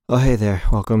Oh, hey there.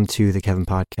 Welcome to the Kevin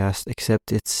Podcast,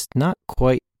 except it's not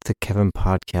quite the Kevin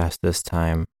Podcast this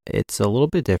time. It's a little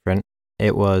bit different.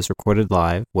 It was recorded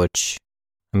live, which,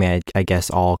 I guess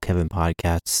all Kevin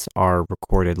Podcasts are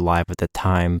recorded live at the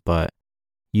time, but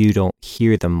you don't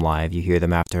hear them live. You hear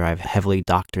them after I've heavily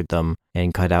doctored them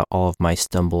and cut out all of my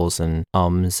stumbles and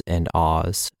ums and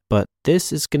ahs. But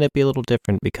this is going to be a little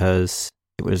different because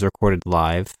it was recorded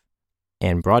live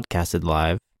and broadcasted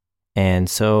live. And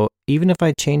so even if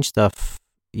I change stuff,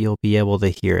 you'll be able to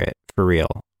hear it for real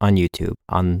on YouTube,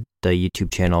 on the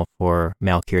YouTube channel for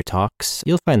Malkier Talks.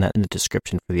 You'll find that in the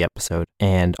description for the episode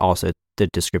and also the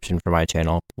description for my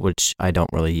channel, which I don't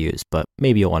really use, but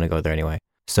maybe you'll want to go there anyway.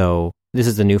 So this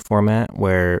is the new format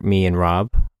where me and Rob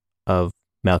of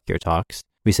Malkier Talks,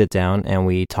 we sit down and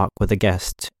we talk with a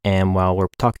guest. And while we're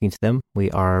talking to them,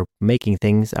 we are making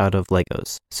things out of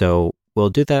Legos. So we'll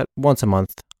do that once a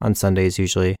month on Sundays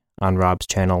usually. On Rob's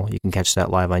channel. You can catch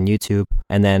that live on YouTube,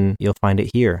 and then you'll find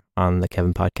it here on the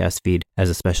Kevin Podcast feed as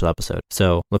a special episode.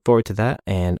 So look forward to that,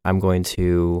 and I'm going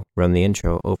to run the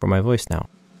intro over my voice now.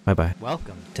 Bye-bye.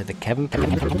 Welcome to the Kevin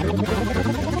Podcast.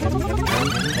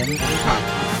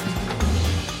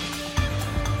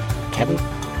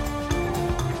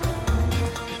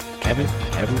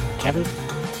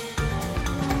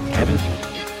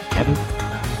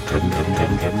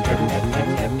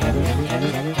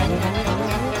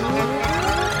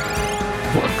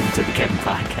 Welcome to the Kevin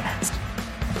Podcast.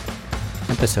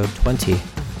 Episode 20,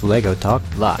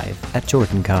 LegoTalks live at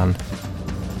JordanCon.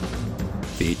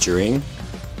 Featuring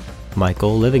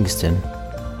Michael Livingston.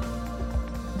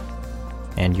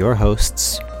 And your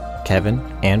hosts, Kevin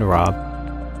and Rob.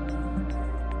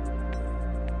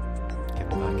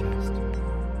 Kevin Podcast.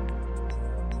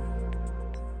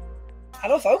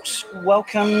 Hello, folks.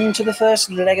 Welcome to the first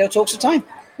Lego Talks of Time.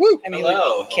 Woo!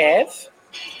 Hello. Kev,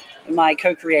 my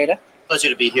co-creator. Pleasure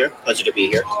to be here.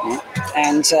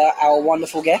 And our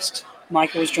wonderful guest,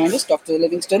 Michael, has joined us, Dr.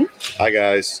 Livingston. Hi,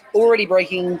 guys. Already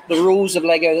breaking the rules of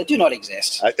Lego that do not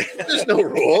exist. There's no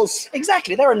rules.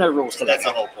 Exactly. There are no rules to That's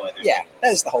Lego. the whole point. Yeah,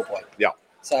 that is the whole point. Yeah.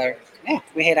 So,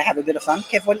 we're here to have a bit of fun.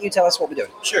 Kev, why don't you tell us what we're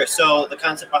doing? Sure. So the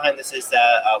concept behind this is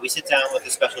that we sit down with a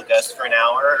special guest for an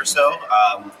hour or so.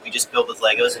 We just build with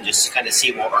Legos and just kind of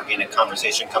see what organic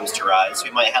conversation comes to rise.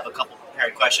 We might have a couple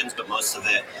prepared questions, but most of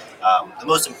it, the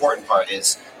most important part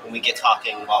is when we get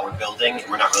talking while we're building and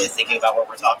we're not really thinking about what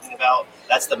we're talking about.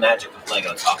 That's the magic of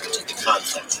Lego Talk, which is the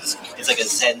concept. It's like a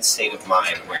Zen state of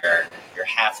mind where you're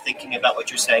half thinking about what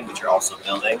you're saying, but you're also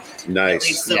building. Nice. It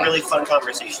leads to really fun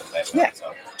conversations. Yeah.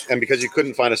 So. And because you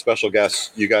couldn't find a special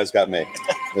guest, you guys got me.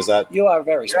 Is that? You are a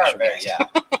very special guest.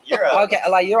 You're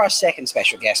You're our second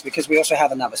special guest because we also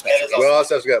have another special guest. Well, else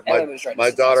got Eleanor's joining my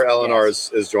us. daughter Eleanor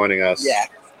Yes. is joining us. Yeah.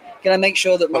 Can I make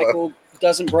sure that Michael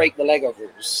doesn't break the Lego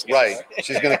rules? Right.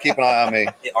 She's going to keep an eye on me.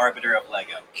 the arbiter of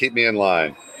Lego. Keep me in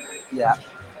line. Yeah.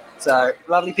 So,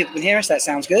 lovely people can hear us. That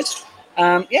sounds good.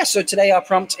 So today our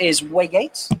prompt is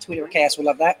Waygate. Twitter of Chaos will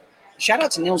love that. Shout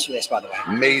out to Nils for this, by the way.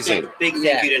 Amazing. Big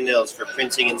thank you to Nils for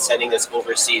printing and sending this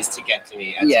overseas to get to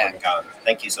me at JordanCon.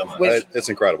 Thank you so much. It's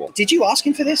incredible. Did you ask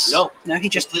him for this? No. No, he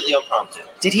just... Completely unprompted.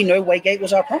 Did he know Waygate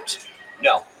was our prompt?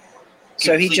 No.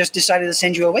 So he just decided to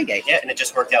send you a Waygate? Yeah, and it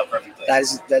just worked out perfectly. That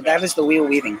is the wheel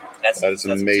weaving. That's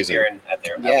amazing. At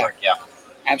work, yeah.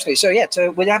 Absolutely. So so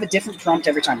we'll have a different prompt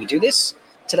every time we do this.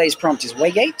 Today's prompt is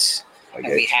Waygate. And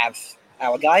we have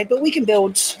our guide, but we can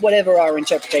build whatever our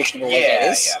interpretation of a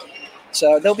Waygate is. Yeah.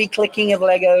 So there'll be clicking of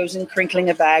Legos and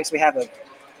crinkling of bags. We have a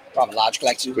rather large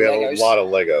collection of Legos. We have a lot of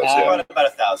Legos. We brought about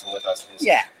 1,000 with us.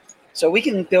 Yeah. So we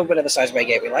can build whatever size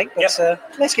Waygate we like. But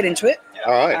let's get into it. Yeah.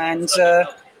 All right. And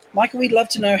Michael, we'd love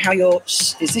to know how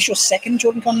is this your second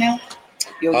JordanCon now?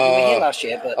 You were here last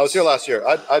year, but... I was here last year.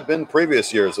 I've been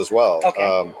previous years as well. Okay.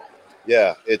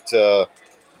 JordanCon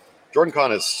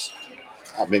is,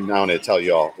 I'm going to tell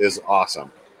you all, is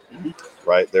awesome. Mm-hmm.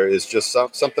 Right? There is just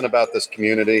something about this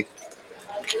community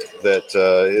that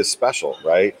is special,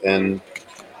 right? And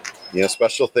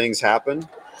special things happen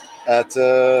at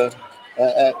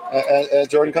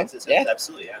JordanCon. Yeah,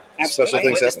 absolutely. Yeah, special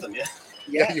things happen. Them,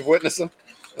 Yeah, you've witnessed them.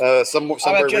 I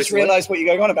just realized what you're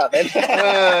going on about then.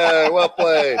 Well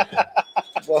played.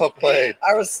 Well played.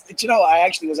 I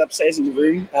actually was upstairs in the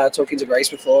room talking to Grace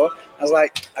before. I was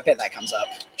like, I bet that comes up.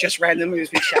 Just randomly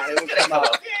as we chatted, it would come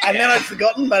up. And then I'd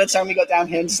forgotten by the time we got down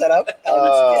here and set up.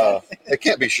 It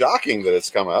can't be shocking that it's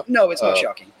come up. No, it's not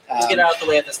shocking. Let's get out of the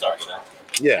way at the start,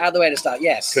 Yeah. Out of the way to start,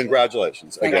 yes.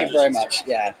 Congratulations. Thank you very much.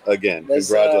 Yeah. Again,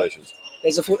 congratulations.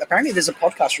 Apparently there's a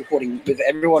podcast recording with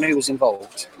everyone who was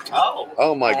involved.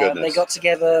 Oh my goodness. They got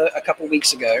together a couple of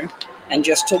weeks ago and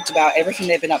just talked about everything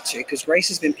they've been up to, because Grace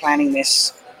has been planning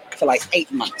this for like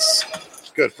 8 months.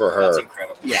 Good for her. That's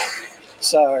incredible. Yeah.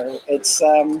 So it's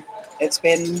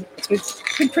been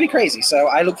pretty crazy. So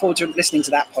I look forward to listening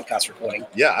to that podcast recording.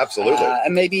 Yeah, absolutely.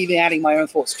 And maybe even adding my own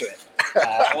thoughts to it.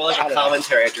 Well, like a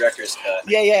commentary, a director's cut.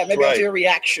 Yeah. Maybe I'll Right. do a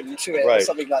reaction to it or Right.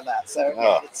 something like that. So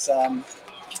it's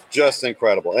Just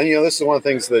incredible. And this is one of the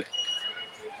things that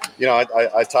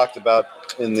I talked about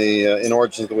in the in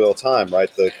Origins of the Wheel of Time,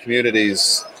 right? The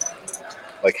communities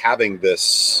like having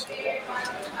this,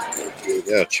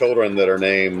 children that are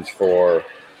named for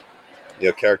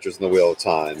characters in the Wheel of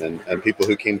Time, and people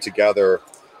who came together,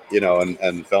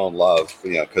 and fell in love,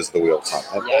 because of the Wheel of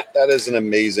Time. That is an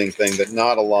amazing thing that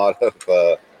not a lot of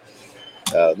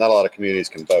communities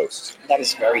can boast. that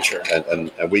is very true.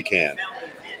 And we can.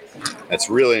 It's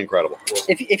really incredible.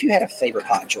 If you had a favorite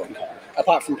part of JordanCon,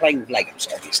 apart from playing with Legos,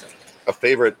 obviously, A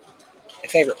favorite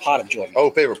part of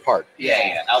Jordan. favorite part.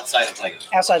 Yeah. Outside of Legos.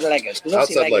 Outside the Legos, because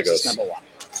obviously Outside Legos is Legos. number one.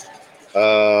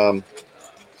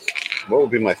 What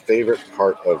would be my favorite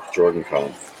part of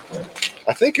JordanCon?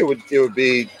 I think it would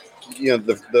be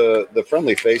the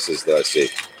friendly faces that I see,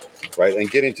 right? And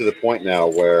getting to the point now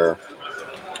where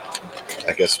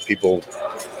I guess people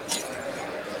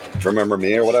remember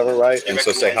me or whatever, right? And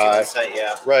so say hi,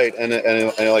 Yeah. right? And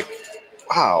you're like,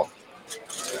 wow,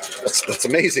 that's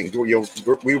amazing.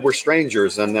 We were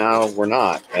strangers and now we're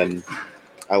not, and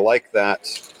I like that.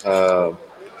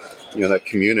 That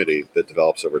community that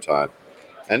develops over time.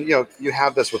 And, you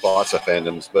have this with lots of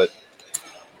fandoms, but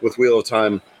with Wheel of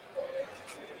Time,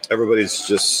 everybody's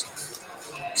just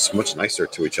so much nicer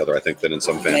to each other, I think, than in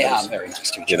some fandoms. They are very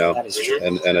nice to each other. That is true.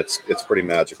 And it's pretty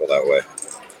magical that way.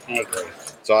 I agree.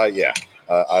 So I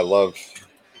love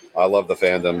the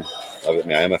fandom. I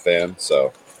am a fan,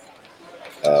 so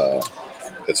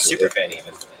it's Super fan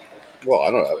even. Well,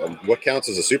 I don't know what counts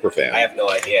as a super fan. I have no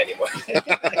idea anymore.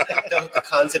 The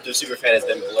concept of super fan has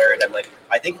been blurred. I'm like,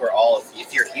 I think we're all.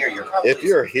 If you're here, you're probably. If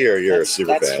you're here, you're a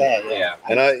super That's fan. fair, Yeah.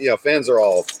 And fans are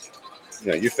all,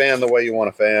 you fan the way you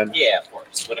want to fan. Yeah, of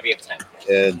course. Whatever you have time.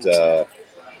 And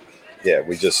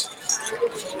we just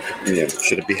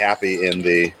should be happy in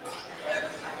the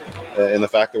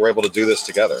fact that we're able to do this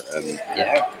together. And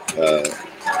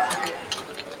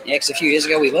because a few years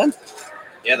ago we weren't.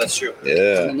 Yeah, that's true.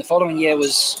 Yeah. And the following year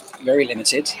was very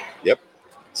limited. Yep.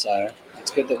 So it's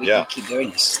good that we can keep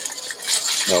doing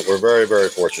this. No, we're very, very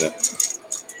fortunate.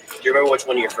 Do you remember which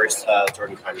one of your first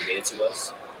JordanCon you made it to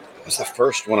was? It was the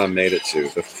first one I made it to.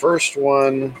 The first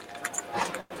one.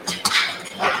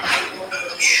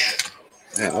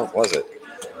 Man, what was it?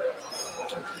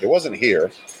 It wasn't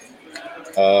here.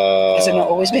 Has it not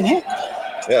always been here?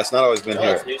 Yeah, it's not always been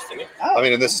here. That's news to me. Oh. I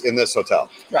mean, in this hotel.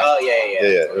 Right. Oh, yeah.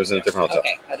 Yeah. It was in a different hotel.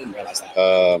 Okay, I didn't realize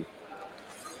that.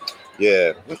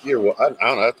 What year? I don't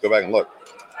know. I have to go back and look.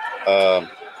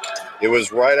 It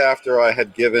was right after I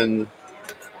had given.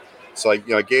 So I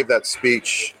gave that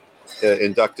speech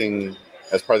inducting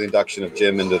as part of the induction of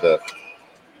Jim into the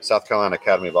South Carolina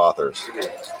Academy of Authors,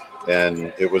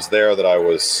 and it was there that I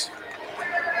was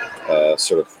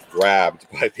sort of grabbed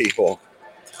by people,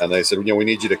 and they said, we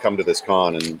need you to come to this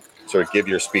con and sort of give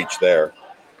your speech there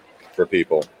for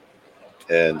people,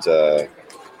 and that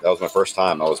was my first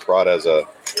time. I was brought as a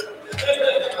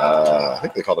I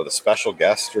think they called it a special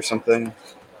guest or something.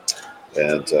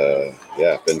 And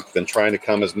been trying to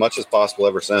come as much as possible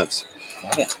ever since.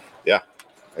 Yeah,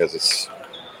 because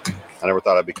I never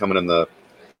thought I'd be coming in the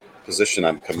position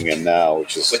I'm coming in now,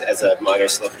 which is as a minor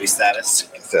celebrity status.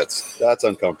 That's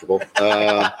uncomfortable.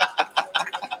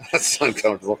 That's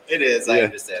uncomfortable. It is. I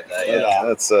understand that. Yeah.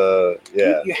 That's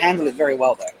You handle it very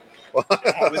well, though.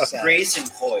 With grace and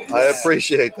poise. I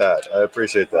appreciate that.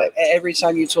 Like, every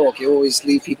time you talk, you always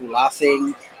leave people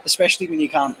laughing, especially when you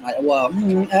can't. Like,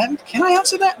 can I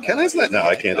answer that? Can I answer that? No,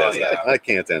 I can't answer that. I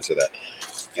can't answer that.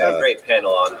 You had a great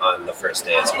panel on the first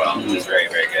day as well. It was very,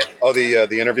 very good. Oh,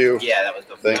 the interview? Yeah, that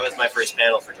was my first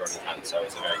panel for JordanCon, so it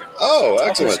was a very good one. Oh,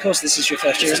 excellent. Of course, this is your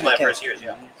first year. This is my first year,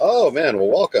 yeah. Oh, man. Well,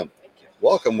 welcome.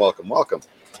 Welcome. I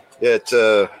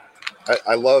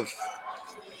love,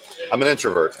 I'm an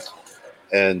introvert.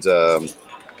 And, I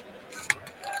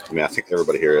think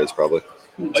everybody here is probably.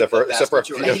 Except for a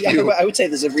few, I would say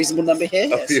there's a reasonable number here.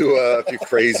 A few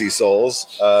crazy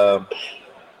souls.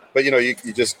 But, you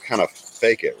just kind of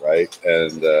fake it, right?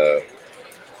 And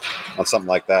on something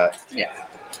like that,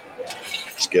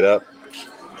 just get up,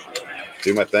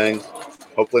 do my thing,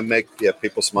 hopefully make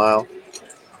people smile,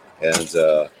 and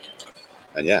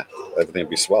everything will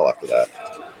be swell after that.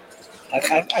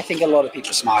 I think a lot of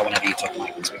people smile whenever you talk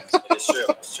like this.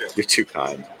 It's true. You're too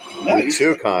kind. No, You're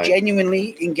too kind.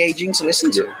 Genuinely engaging to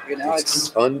listen to.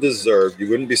 It's undeserved. You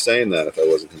wouldn't be saying that if I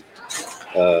wasn't.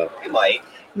 You might.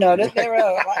 No, there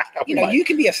are, you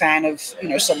can be a fan of,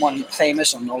 someone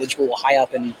famous or knowledgeable or high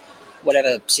up in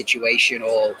whatever situation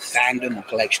or fandom or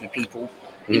collection of people,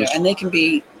 and they can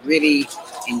be really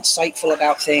insightful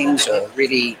about things or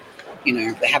really,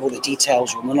 they have all the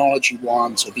details or the knowledge you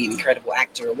want or be an incredible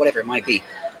actor or whatever it might be.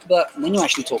 But when you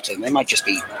actually talk to them, they might just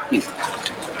be,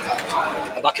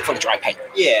 a bucket full of dry paint.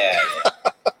 Yeah.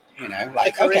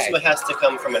 Like, the charisma has to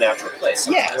come from a natural place.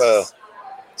 Yes. Well,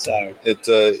 so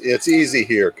it's easy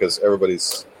here because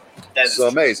everybody's so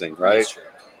amazing, right?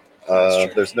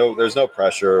 That's true. There's no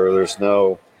pressure. There's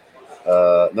no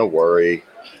worry.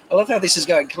 I love how this is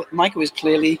going. Michael is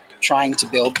clearly trying to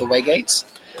build the waygates.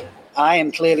 I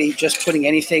am clearly just putting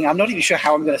anything. I'm not even sure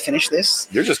how I'm going to finish this.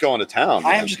 You're just going to town.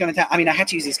 Man. I am just going to town. I mean, I had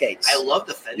to use these gates. I love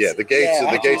the fence. Yeah, the gates.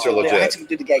 The gates are legit. I had to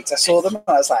do the gates. I saw them. And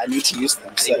I was like, I need to use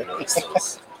them. So.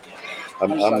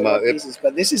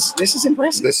 But this is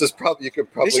impressive. This is probably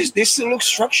This looks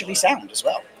structurally sound as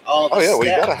well. Oh yeah, well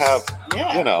you gotta have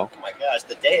Oh my gosh,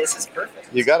 the dais is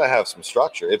perfect. You gotta have some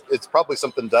structure. It's probably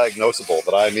something diagnosable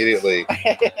that I immediately.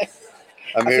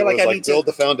 Build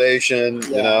the foundation.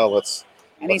 Yeah. Let's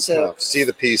see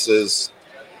the pieces.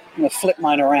 I'm gonna flip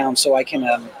mine around so I can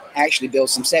actually build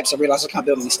some steps. I realize I can't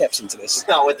build any steps into this.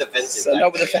 Not with the fences.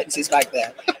 Not with the fences back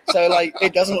there. So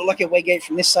it doesn't look like a waygate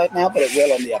from this side now, but it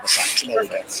will on the other side. So there we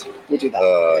go. We'll do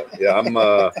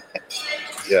that.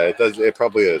 It does. It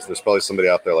probably is. There's probably somebody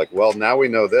out there like, well, now we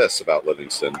know this about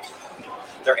Livingston.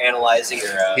 They're analyzing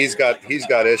your. He's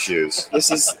got issues.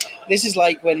 This is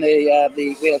like when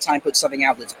the Wheel of Time puts something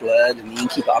out that's blurred and the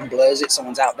innkeeper unblurs it.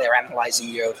 Someone's out there analyzing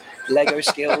your Lego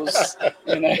skills.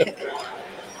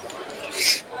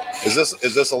 Is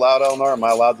this allowed, Eleanor? Am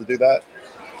I allowed to do that?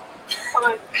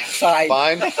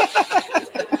 Fine.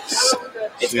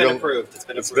 It's been approved.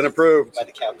 It's been approved by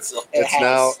the council.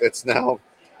 It's now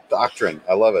doctrine.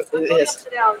 I love it. It is.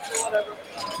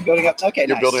 Building up. Okay,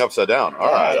 You're building upside down. All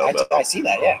right. I see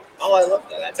that. Yeah. Oh, I love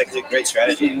that. That's actually a great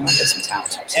strategy. Get some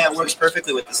talent. Yeah, it works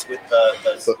perfectly with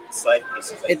the slide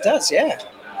pieces. It does. Yeah.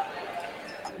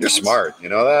 You're smart. You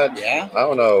know that? Yeah. I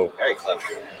don't know. Very clever.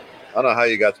 I don't know how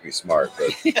you got to be smart, but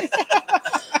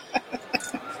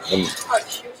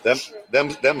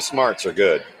them smarts are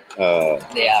good.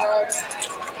 Yeah.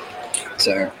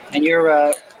 So, and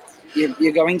you're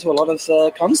going to a lot of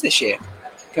cons this year.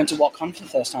 Going to WalkCon for the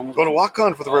first time. Going to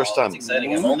WalkCon for the first time. That's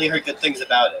exciting. I've only heard good things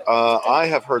about it. I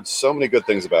have heard so many good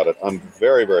things about it. I'm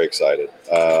very, very excited.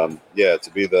 To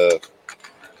be the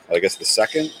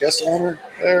second guest honor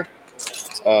there.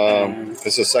 This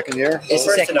is the second year. It's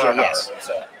the second year, yes.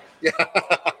 Yeah.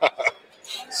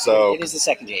 So it is the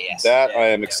second year, yes. That I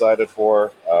am excited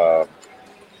for. I'm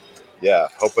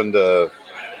hoping to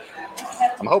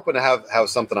have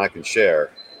something I can share.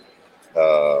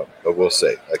 But we'll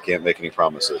see. I can't make any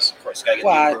promises. Of course, gotta get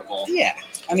the approval. Yeah.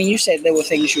 I mean, you said there were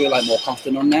things you were more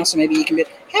confident on now, so maybe you can be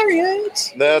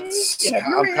Harriet. That's.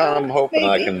 I'm hoping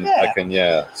maybe, I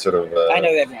can sort of. I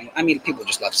know everyone. I mean, people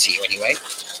just love to see you anyway.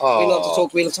 Oh, we love to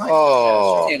talk Wheel of Time.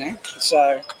 Oh.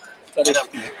 So, but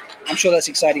I'm sure that's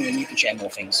exciting when you can share more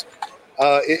things.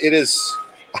 It is.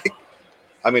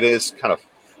 It is kind of.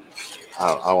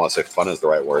 I don't want to say fun is the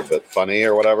right word, but funny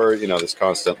or whatever. This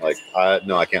constant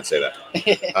no, I can't say that.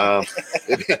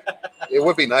 It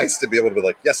would be nice to be able to be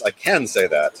like, yes, I can say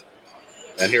that,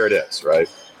 and here it is, right?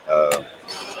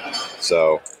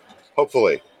 So,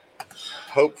 hopefully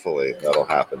that'll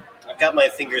happen. I've got my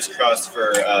fingers crossed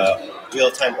for Wheel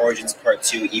of Time Origins Part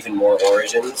 2, Even More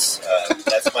Origins.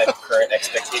 That's my current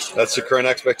expectation. That's your current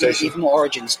expectation? Even More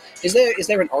Origins. Is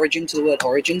there an origin to the word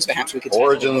origins? Perhaps we could say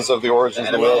Origins of the Origins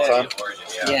of the Wheel of Time?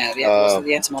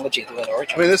 The etymology of the word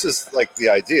origin. This is the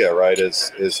idea, right,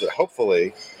 is that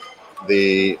hopefully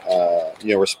the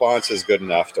response is good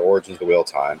enough to Origins of the Wheel of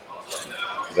Time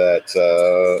that,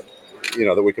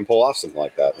 that we can pull off something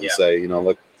like that and say,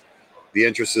 look, the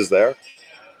interest is there.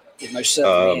 It most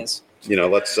certainly is.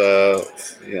 Let's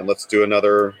do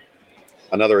another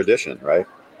edition, right?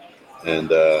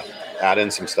 And add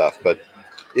in some stuff. But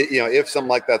if something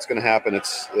like that's going to happen,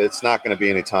 it's not going to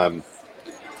be anytime.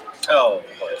 Oh,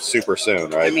 super soon,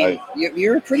 right? I mean,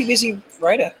 you're a pretty busy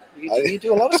writer. You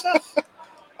do a lot of stuff.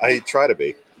 I try to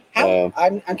be.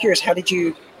 I'm curious. How did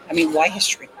you? Why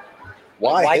history?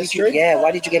 Why history? Why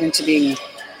did you get into being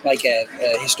a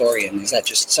historian? Is that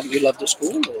just something you loved at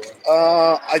school?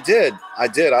 Or? I did.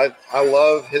 I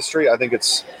love history. I think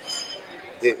it's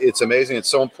amazing. It's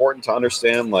so important to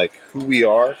understand who we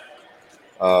are,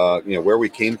 where we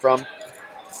came from,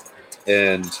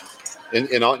 and in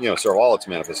sort of all its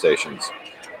manifestations,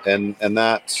 and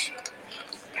that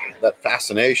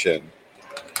fascination,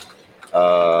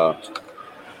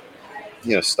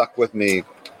 stuck with me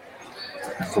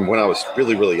from when I was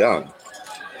really, really young.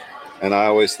 And I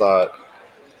always thought,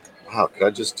 wow, could I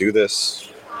just do this?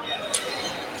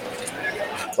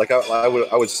 Like I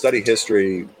would study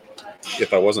history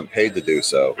if I wasn't paid to do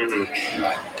so.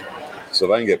 Mm-hmm. So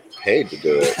if I can get paid to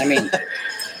do it, I mean,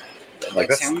 like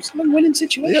that sounds like a winning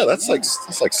situation. Yeah, that's like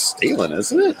stealing,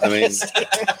 isn't it? I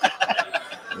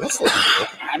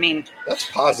mean, that's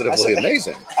positively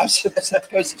amazing. I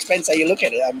suppose it depends how you look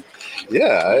at it.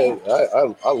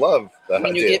 I love that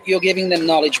idea. You're giving them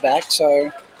knowledge back,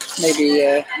 so maybe.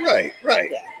 Right.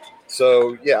 Yeah.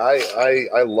 So yeah,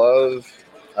 I love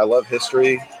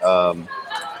history.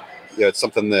 It's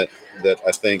something that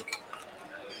I think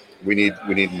we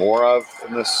need more of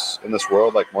in this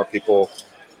world. Like more people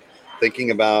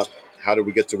thinking about how did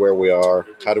we get to where we are?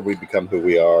 How did we become who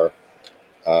we are?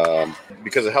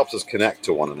 Because it helps us connect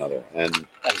to one another, and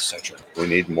that is so true. We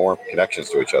need more connections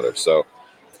to each other. So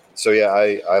yeah,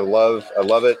 I love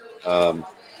it.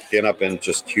 Again, I've been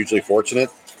just hugely fortunate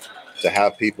to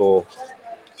have people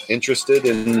interested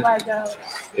in what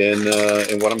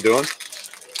I'm doing.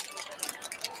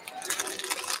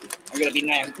 I'm gonna be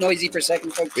noisy for a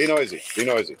second, folks. Be noisy.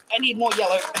 I need more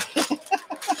yellow.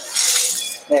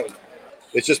 There we go.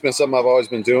 It's just been something I've always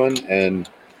been doing, and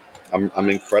I'm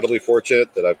incredibly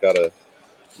fortunate that I've got a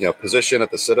position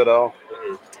at the Citadel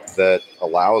that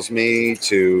allows me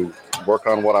to work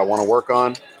on what I want to work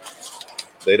on.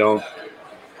 They don't,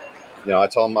 I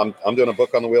tell them I'm doing a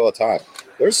book on the wheel at a time.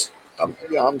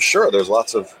 I'm sure there's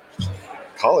lots of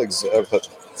colleagues, but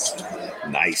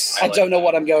nice. I don't know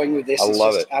what I'm going with this. I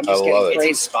love it. I'm just getting It's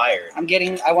inspired.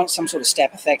 I want some sort of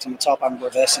step effect on the top. I'm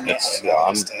reversing it.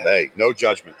 Hey, no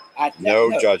judgment. No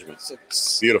judgment.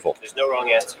 It's beautiful. There's no wrong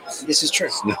answers. This is true.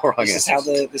 There's no wrong answers.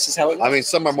 This is how it works. I mean,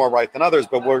 some are more right than others,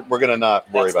 but we're gonna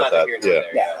not worry about that.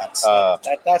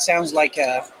 Yeah. That sounds like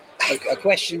a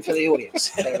question for the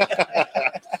audience.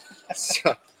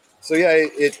 So yeah,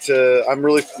 I'm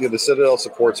really the Citadel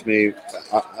supports me.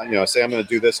 I say I'm going to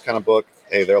do this kind of book.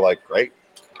 Hey, they're like, great.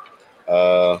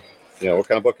 What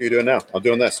kind of book are you doing now? I'm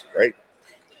doing this. Great.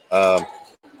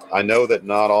 I know that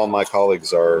not all my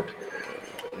colleagues are,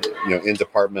 in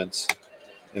departments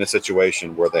in a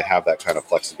situation where they have that kind of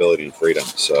flexibility and freedom.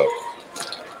 So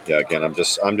yeah, again, I'm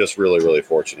just really, really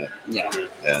fortunate. Yeah.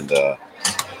 And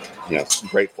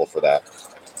grateful for that.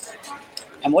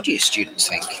 And what do your students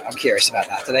think? I'm curious about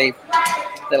that.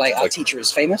 They're like, our teacher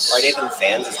is famous? Are they even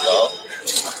fans as well?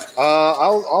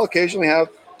 I'll occasionally have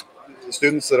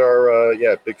students that are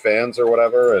big fans or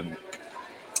whatever, and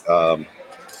I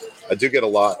do get a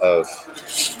lot of,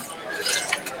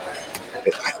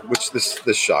 which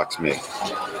this shocks me.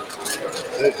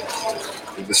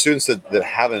 The students that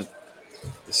haven't,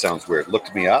 this sounds weird,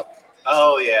 looked me up.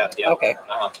 Oh yeah. Okay.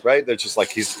 Right? They're just like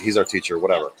he's our teacher,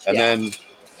 whatever, and then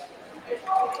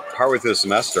partway through the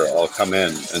semester, I'll come in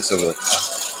and say, like,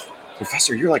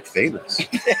 Professor, you're like famous.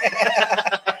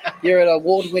 You're an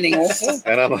award-winning author?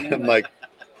 And I'm like,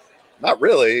 not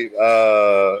really,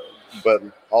 but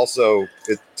also,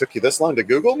 it took you this long to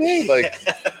Google me? Like,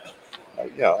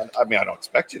 I mean, I don't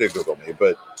expect you to Google me,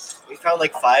 but... We found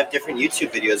like 5 different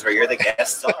YouTube videos where you're the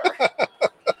guest star.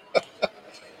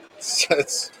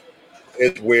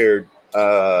 It's weird.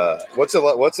 What's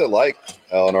it like,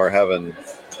 Eleanor, having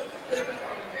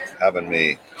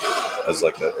me as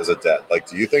a dad? Like,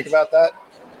 do you think about that?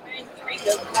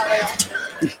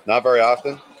 Not very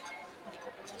often.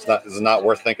 Is it not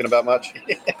worth thinking about much?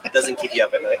 It doesn't keep you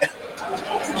up at night.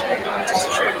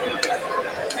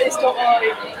 I just don't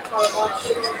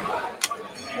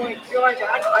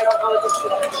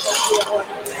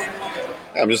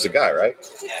I'm just a guy, right?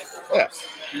 Yeah.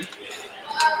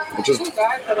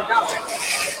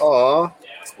 Aw.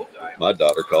 My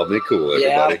daughter called me cool,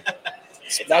 everybody. Yeah.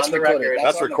 That's recorded.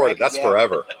 That's recorded. That's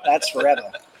forever. That's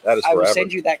forever. That is forever. I will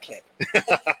send you that clip.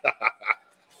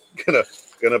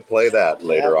 Gonna play that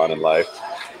later on in life.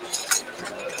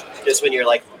 Just when you're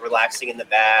like relaxing in the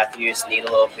bath, you just need a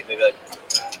little pick. Maybe like,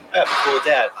 I have a cool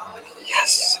dad.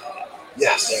 Yes.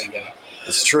 There you go.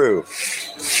 It's true.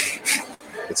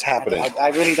 It's happening. I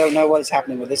really don't know what is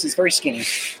happening with this. It's very skinny,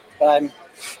 but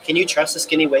Can you trust a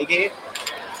skinny Waygate?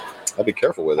 I'll be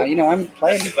careful with it. I'm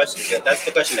playing. That's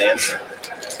the question to answer.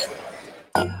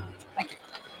 Thank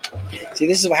you. See,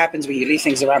 this is what happens when you leave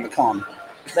things around the con.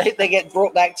 They get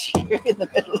brought back to you in the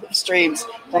middle of streams.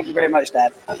 Thank you very much,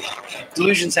 Dad.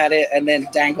 Delusions had it, and then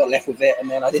Dan got left with it, and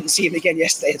then I didn't see him again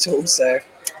yesterday at all. So,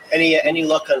 any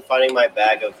luck on finding my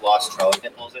bag of lost trolling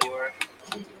nipples anywhere?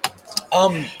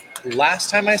 Last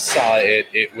time I saw it,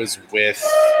 it was with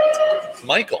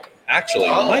Michael Actually,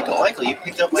 Michael, you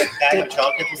picked up my bag of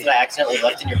chocolate nipples that I accidentally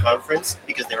left in your conference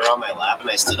because they were on my lap, and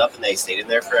I stood up and they stayed in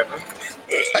there forever.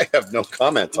 I have no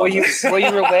comment Were on you this. aware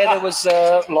there was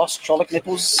lost Trolloc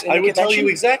nipples in I the would tell convention?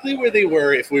 you exactly where they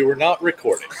were if we were not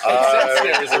recording. Since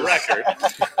there is a record.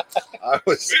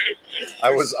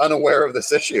 I was unaware of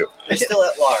this issue. They're still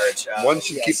at large. One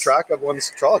should keep yes. track of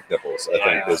one's Trolloc nipples, I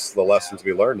think, is the lesson to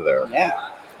be learned there.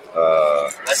 Yeah.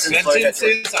 Lessons learned at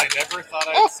Sentences I never thought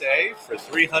I'd say for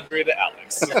 300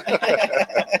 Alex.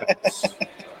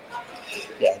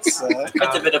 Yeah, it's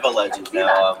It's a bit of a legend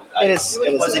now. It is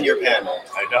wasn't your panel.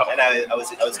 I know. And I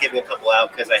was giving a couple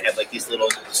out because I had like these little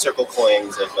circle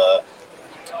coins of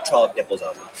Trolloc nipples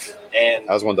on them. And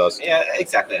As one does. yeah,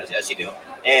 exactly, as you do.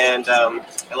 And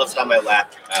I left it on my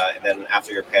lap, and then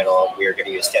after your panel, we were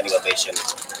getting you a standing ovation.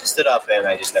 Stood up, and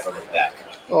I just never looked back.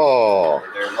 Oh,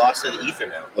 They're lost to the ether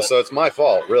now. But, so it's my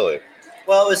fault, really.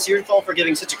 well, it was your fault for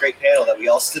giving such a great panel that we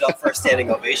all stood up for a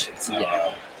standing ovation. So,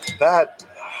 Yeah. That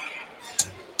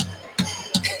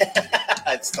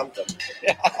I stumped them.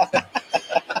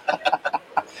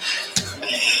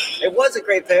 It was a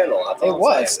great panel. it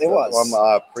was. It was.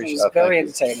 I It appreciate was that. very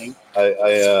Thank entertaining.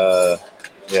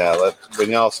 you. When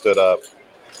y'all stood up,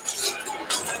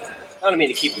 I don't mean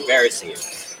to keep embarrassing you.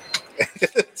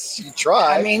 you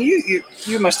tried. I mean,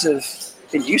 you must have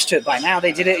been used to it by now.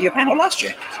 They did it at your panel last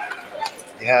year.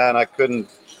 yeah, and I couldn't.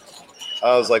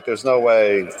 I was like, "There's no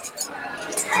way.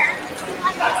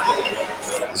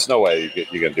 There's no way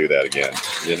you're gonna do that again."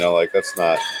 You know, like that's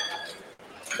not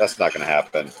going to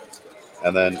happen.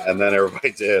 And then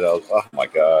everybody did. I was, oh my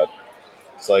god!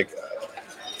 It's like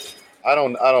I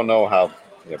don't know how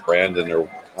Brandon, or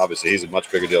obviously he's a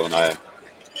much bigger deal than I am.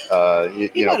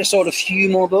 You might have sold a few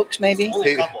more books, maybe.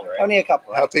 Only a couple, right? Only a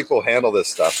couple. how people handle this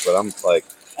stuff, but I'm like,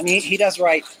 I mean, he does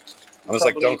write I'm just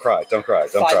like, Probably don't cry, don't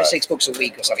 5 cry. or 6 books a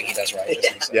week or something. He does write.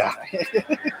 doesn't he? So, Yeah.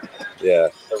 Yeah,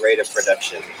 The rate of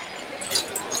production.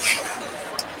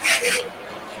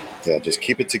 yeah. Just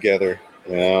keep it together.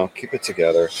 Keep it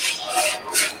together.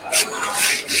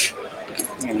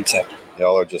 And,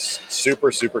 Y'all are just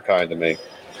super, super kind to me.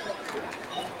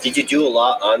 Did you do a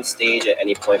lot on stage at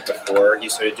any point before you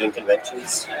started doing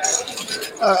conventions?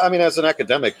 I mean, as an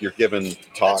academic, you're given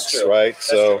talks, true. right? That's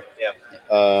So true. Yeah.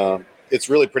 it's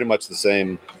really pretty much the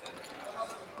same.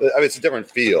 I mean, it's a different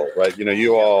feel, right?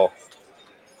 You all.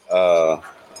 I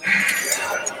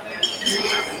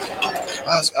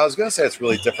was going to say it's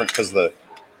really different because the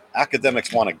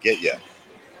academics want to get you.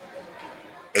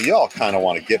 But y'all kind of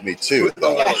want to get me too, A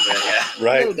though, little bit, yeah.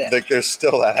 right? little bit. Like, there's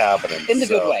still that happening. in the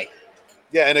good way.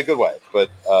 Yeah, in a good way. But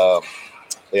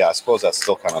yeah, I suppose that's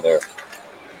still kind of there.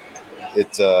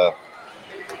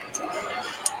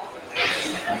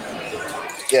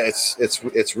 Yeah,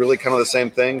 it's really kind of the same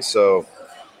thing. So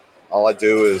all I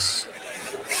do is,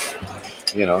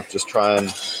 just try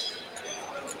and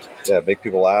make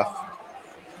people laugh.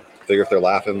 Figure if they're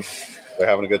laughing, they're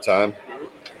having a good time,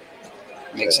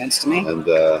 Makes sense to me. and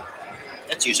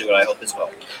That's usually what I hope as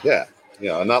well. yeah,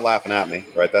 and not laughing at me,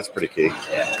 right? That's pretty key.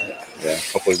 Yeah. Yeah,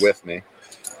 hopefully with me,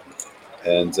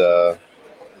 and just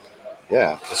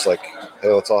like, hey,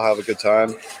 let's all have a good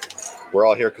time. We're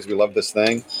all here because we love this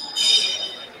thing.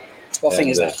 What thing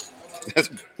is And, that?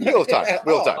 Wheel of Time.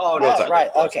 Wheel of Time. Oh, Wheel of Time. Right.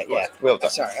 Okay. Yeah. Wheel of Time.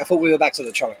 Sorry, I thought we were back to the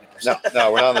Trolloc nipples.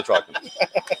 No, we're not on the truck.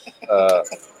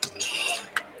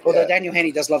 Although yeah. Daniel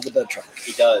Haney does love the bird Trolloc.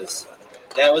 He does.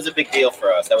 That was a big deal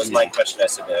for us. That was my question I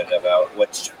submitted about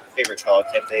which favorite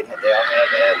Trolloc type they all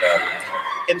had, and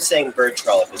him saying bird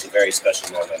Trolloc was a very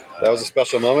special moment. That was a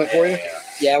special moment for you?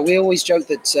 Yeah, we always joke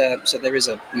that. So there is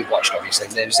you've watched obviously.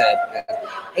 There's a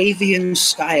avian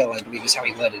style, I believe is how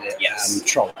he worded it. Yes.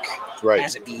 Trolloc. Right.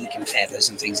 Has a beak and feathers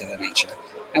and things of that nature.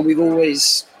 And we've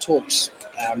always talked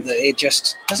that it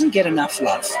just doesn't get enough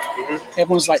love.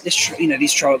 Everyone's like, these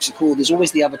Trollocs are cool. There's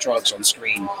always the other Trollocs on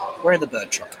screen. Where are the bird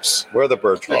Trollocs? Where are the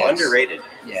bird They're Trollocs? underrated.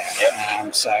 Yeah.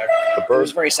 So The it was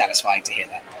birds. very satisfying to hear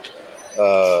that.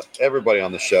 Everybody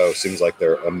on the show seems like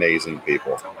they're amazing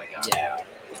people. Oh my god. Yeah.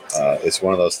 It's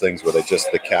one of those things where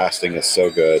the casting is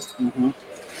so good. Mm-hmm.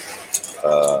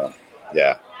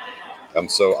 Yeah, I'm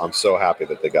so happy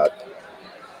that they got.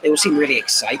 They all seem really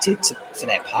excited for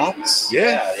their parts.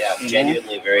 Yeah. Mhm.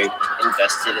 Genuinely very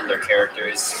invested in their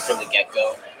characters from the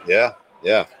get-go. Yeah,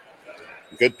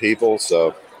 good people.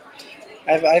 So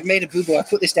I've made a boo-boo. I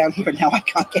put this down here and now I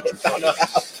can't get it back out.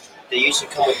 They usually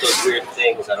come with those weird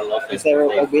things. I don't know if Is there a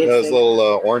weird those thing? little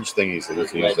orange thingies that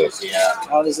you use this. Yeah.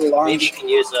 Oh, there's a little Maybe you orange. can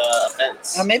use a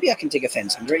fence. Maybe I can dig a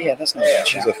fence under it. Yeah, that's not Yeah, a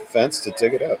bad Use shout. a fence to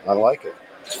dig it out. I like it.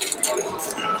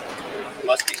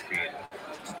 Must be creative.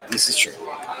 This is true.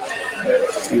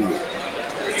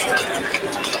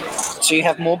 So you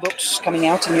have more books coming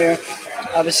out in your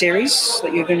other series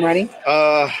that you've been writing?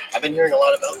 I've been hearing a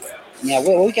lot about that. Yeah,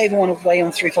 we gave one away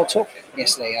on 3-Fold Talk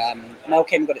yesterday. Mel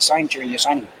came and got it signed during your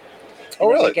signing. Oh,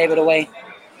 really? We gave it away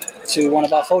to one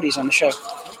of our foldies on the show.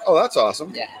 Oh, that's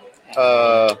awesome. Yeah.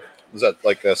 Was that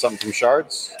like something from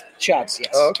Shards? Shards,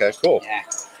 yes. Oh, okay, cool. Yeah.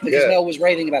 Because Mel was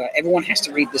raving about it. Everyone has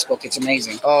to read this book. It's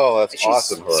amazing. Oh, that's She's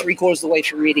awesome. Her. 3/4 of the way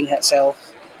through reading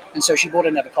herself. And so she bought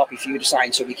another copy for you to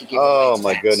sign so we could give it away. Oh, to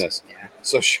my fans. goodness. Yeah.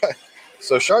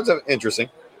 So Shards of interesting.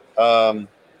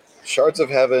 Shards of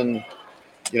Heaven,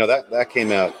 that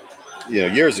came out,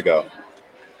 years ago.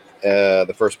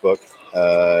 The first book,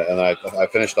 and then I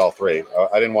finished all three.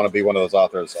 I didn't want to be one of those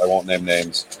authors. I won't name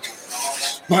names.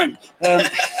 One.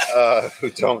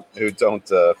 Who don't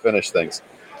finish things.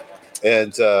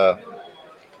 And so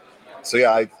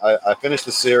yeah, I finished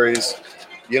the series.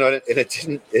 And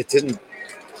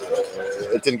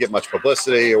it didn't get much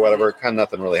publicity or whatever. Kind of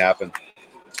nothing really happened.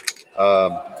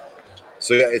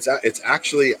 So yeah, it's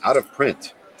actually out of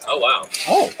print. Oh wow!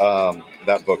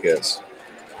 That book is.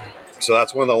 So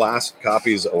that's one of the last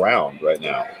copies around right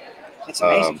now. That's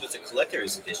amazing. It's a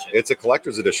collector's edition. It's a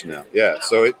collector's edition now. Yeah.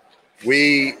 So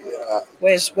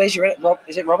Where's your Rob?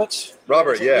 Is it Roberts?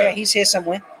 Robert? Yeah, Yeah, he's here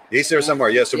somewhere. he's here somewhere.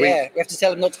 Yeah. So we have to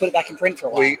tell him not to put it back in print for a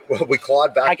while. we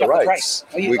clawed back the rights.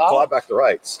 We clawed back the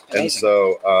rights, Amazing.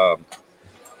 and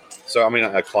so I mean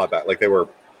I clawed back. Like they were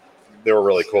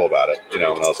really cool about it, And I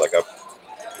was like,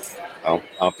 I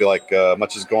don't feel like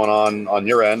much is going on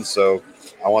your end, so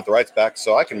I want the rights back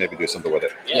so I can maybe do something with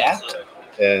it. Yeah.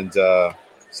 And so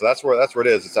that's where it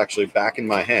is. It's actually back in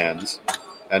my hands,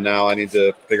 and now I need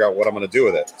to figure out what I'm going to do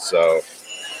with it. So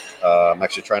I'm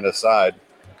actually trying to decide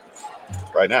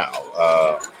right now.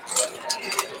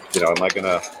 Am I going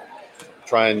to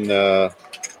try and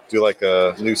do like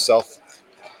a new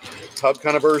self-pub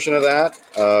kind of version of that?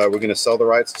 We're going to sell the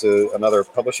rights to another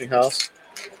publishing house.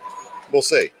 We'll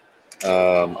see.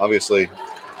 Obviously,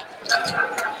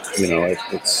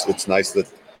 it's nice that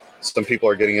some people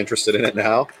are getting interested in it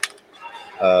now.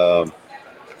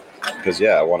 Because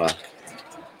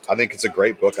I think it's a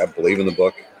great book. I believe in the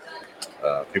book.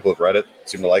 People have read it,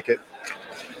 seem to like it.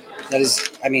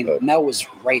 Mel was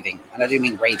raving, and I do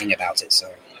mean raving about it. So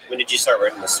when did you start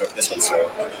writing this one?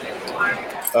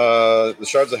 The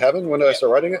Shards of Heaven. When did I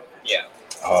start writing it? Yeah.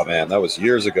 Oh man, that was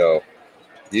years ago.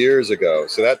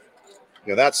 So that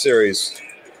that series,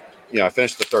 I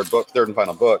finished the third and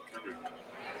final book.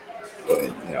 But, I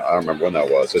don't remember when that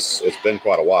was. It's been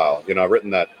quite a while. I've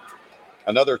written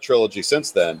another trilogy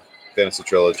since then, fantasy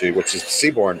trilogy, which is the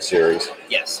Seaborn series.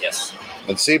 Yes.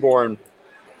 And Seaborn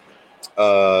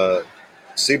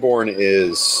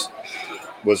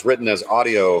was written as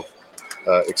audio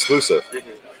exclusive,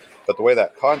 but the way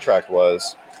that contract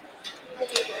was,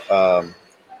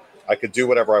 I could do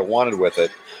whatever I wanted with it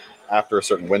after a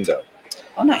certain window.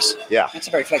 Oh, nice. Yeah. That's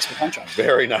a very flexible contract.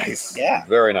 Very nice. Yeah.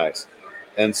 Very nice.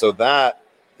 And so that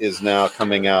is now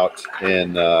coming out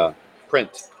in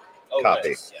print copy.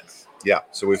 Nice. Yes. Yeah.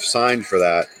 So we've signed for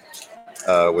that,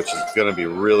 which is going to be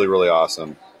really, really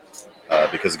awesome.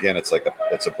 Because again, it's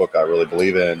a book I really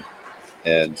believe in,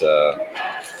 and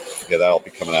that'll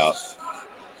be coming out.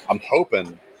 I'm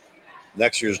hoping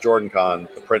next year's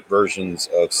JordanCon, the print versions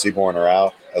of Seaborn are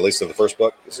out, at least of the first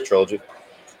book. It's a trilogy.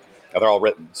 They're all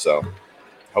written, so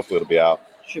hopefully it'll be out.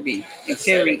 Should be, in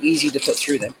theory, easy to put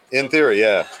through them. In theory,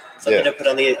 yeah. Something to put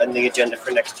on the agenda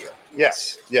for next year.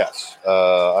 Yes.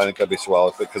 I think that'd be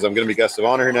swell because I'm going to be guest of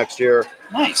honor here next year.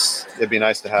 Nice. It'd be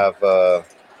nice to have,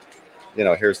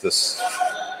 here's this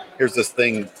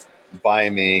thing by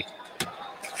me,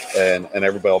 and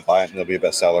everybody will buy it, and it'll be a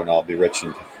bestseller, and I'll be rich.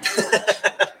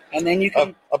 And then you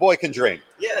can. A boy can dream.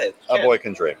 Yeah. A boy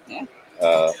can dream. Yeah.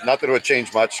 Not that it would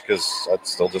change much because I'd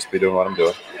still just be doing what I'm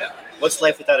doing. Yeah. What's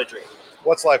life without a dream?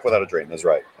 What's life without a dream? That's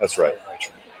right.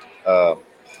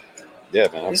 Yeah,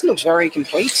 man. This looks very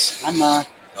complete. I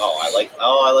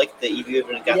like that you've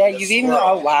even got. Yeah, you've even.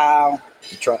 Oh wow.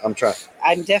 I'm trying.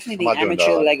 I'm definitely the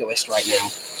amateur Legoist right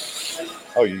now.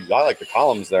 Oh, I like the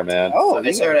columns there, man. Oh,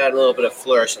 I started to add a little bit of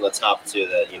flourish on the top too.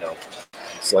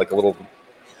 It's like a little.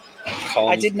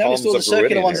 I did notice all the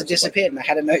circular ones had disappeared, and I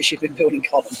had a note she'd been building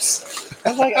columns. I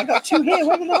was like, I got two here.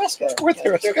 Where did the rest go? Where'd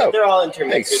the rest go? They're all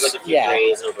intermixed. There's like a few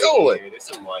grays over here. There's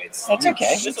some whites. That's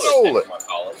okay. There's always more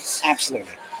columns.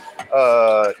 Absolutely.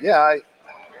 I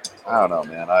don't know,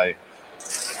 man. I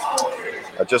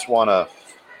just want to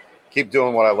keep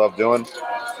doing what I love doing.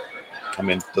 I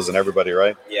mean, doesn't everybody,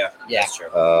 right? Yeah. That's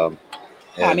true.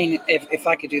 I mean, if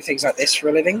I could do things like this for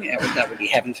a living, that would be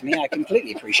heaven for me. I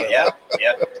completely appreciate that.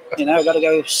 Yeah. I've got to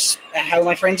go, how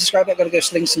my friends describe it, I've got to go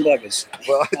sling some burgers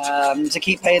Well, to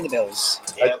keep paying the bills.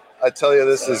 I tell you,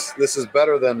 this is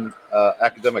better than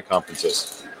academic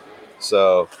conferences.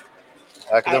 So,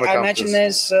 academic I conferences. imagine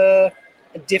there's a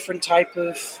different type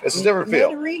of. It's a different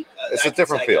feel. nerdery? It's a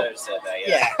different feel.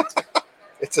 Yeah.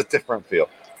 It's a different feel.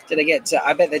 Did I get?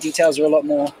 I bet the details are a lot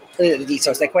more. The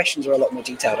details, their questions are a lot more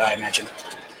detailed, I imagine.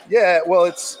 Yeah, well,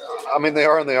 they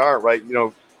are and they aren't, right? You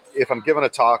know, if I'm giving a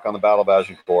talk on the Battle of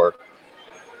Agincourt,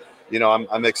 you know,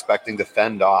 I'm expecting to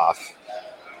fend off,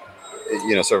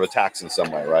 you know, sort of attacks in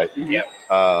some way, right? Yeah.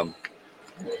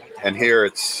 And here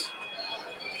it's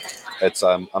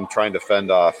I'm trying to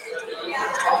fend off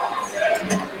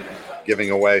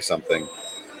giving away something,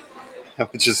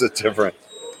 which is a different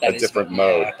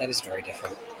mode. Yeah, that is very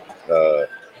different.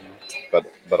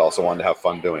 But also wanted to have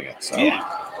fun doing it. So.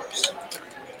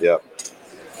 Yeah.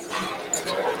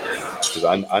 Because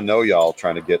I know y'all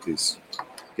trying to get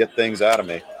things out of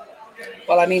me.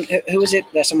 Well, I mean, who was it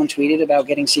that someone tweeted about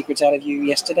getting secrets out of you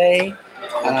yesterday?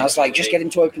 And I was like, just get him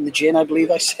to open the gin, I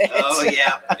believe I said. Oh,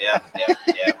 yeah.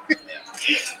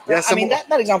 Yeah, I mean,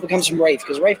 that example comes from Rafe,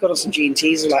 because Rafe got on some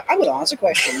G&Ts and like, I'm going to answer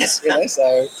questions, you know,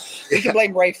 so we can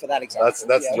blame Rafe for that example.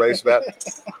 That's Rafe's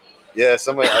bet. Yeah,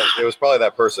 somebody, it was probably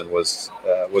that person was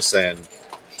saying,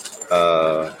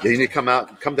 you need to come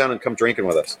down and come drinking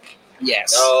with us.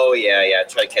 Yes. Oh, yeah.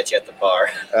 Try to catch you at the bar.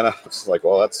 And I was like,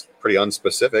 well, that's pretty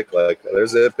unspecific. Like,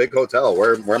 there's a big hotel.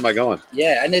 Where am I going?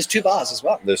 Yeah, and there's 2 bars as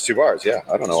well. There's 2 bars, yeah.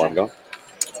 I don't know where I'm going.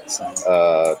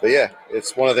 But yeah,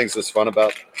 it's one of the things that's fun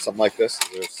about something like this.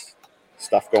 There's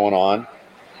stuff going on.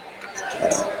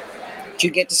 Do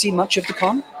you get to see much of the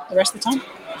con the rest of the time?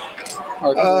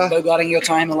 Or bogarting your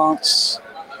time, Lance?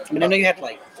 I mean, I know you had,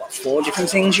 4 different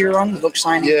things you were on, the book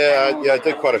signing. Yeah, I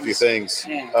did quite a few things.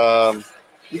 Yeah.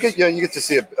 You get to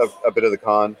see a bit of the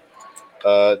con.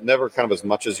 Never kind of as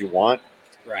much as you want.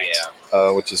 Right.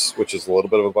 Which is a little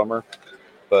bit of a bummer.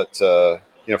 But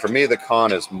you know, for me, the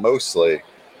con is mostly,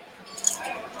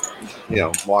 you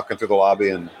know, walking through the lobby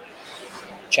and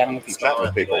chatting with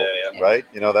people. Yeah. Right?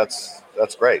 You know, that's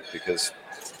great because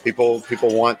people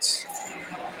want.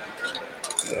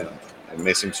 It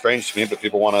may seem strange to me, but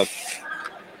people want to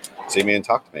see me and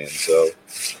talk to me, and so,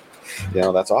 you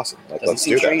know, that's awesome. Let's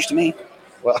do that. Strange to me.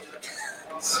 Well,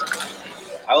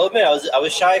 I will admit, I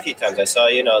was shy a few times. I saw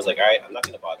you, and I was like, all right, I'm not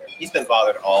going to bother him. He's been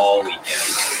bothered all weekend.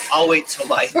 I'll wait till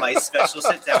my special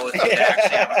sit down with him to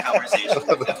actually have a conversation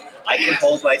with him. I can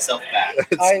hold myself back.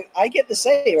 I get the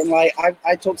same. I'm like,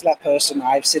 I talked to that person.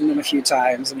 I've seen them a few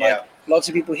times, and lots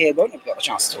of people here won't have got a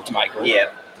chance to talk to Michael.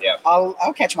 Yeah.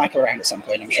 I'll catch Michael around at some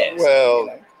point, I'm sure. Well, you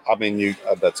know. I mean, you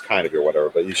that's kind of your whatever,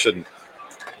 but you shouldn't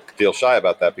feel shy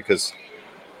about that because,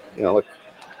 you know, look,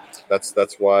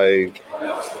 that's why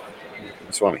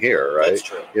I'm here, right? That's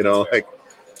true. You know,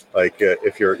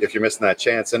 if you're missing that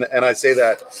chance, and I say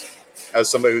that as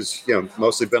somebody who's, you know,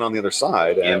 mostly been on the other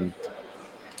side, and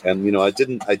you know, I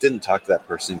didn't talk to that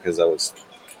person because I was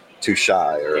too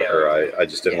shy or I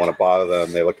just didn't want to bother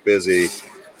them. They looked busy,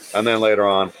 and then later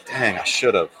on, dang, I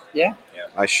should have. Yeah.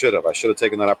 I should have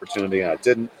taken that opportunity, and I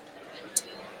didn't.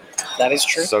 That is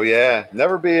true. So yeah,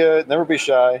 never be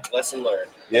shy. Lesson learned.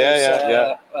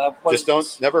 Yeah.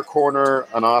 Just never corner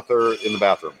an author in the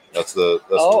bathroom. That's the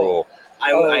rule.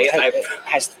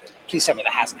 Please tell me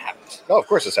that hasn't happened. Oh, of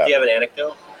course it's Do happened. you have an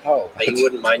anecdote that you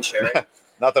wouldn't mind sharing?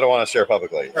 Not that I want to share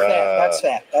publicly. That's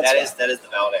fair. That is the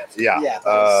valid answer. Yeah.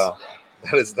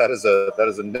 That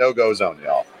is a no-go zone,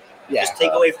 y'all. Yeah. Just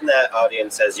take away from that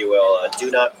audience as you will.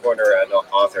 Do not corner an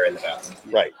author in the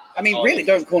bathroom. Right. I mean, really,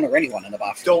 don't corner anyone in the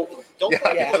bathroom. Don't.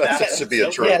 Yeah, that should be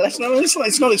a truth. Yeah, it's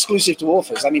not exclusive to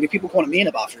authors. I mean, if people corner me in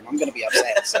a bathroom, I'm going to be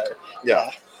upset. So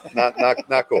yeah.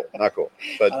 Not cool.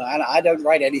 But I don't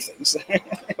write anything. So.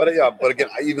 but again,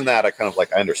 even that I kind of I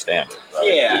understand it.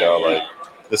 Right? Yeah. You know,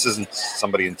 this isn't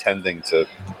somebody intending to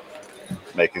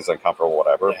make things uncomfortable, or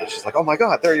whatever. But it's just oh my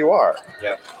God, there you are.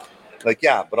 Yeah.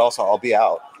 But also I'll be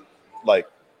out,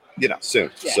 soon.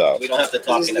 Yeah. So we don't have to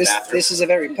talk in the bathroom. This is a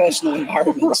very personal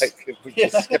environment. Right. If we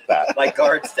just skip that.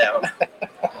 Guards down.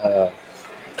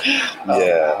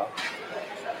 Wow.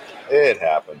 It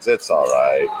happens. It's all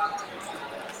right.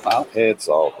 Wow. It's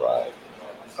all right.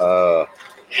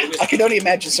 I can only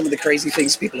imagine some of the crazy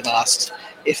things people have asked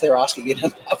if they're asking in a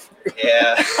bathroom.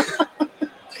 Yeah.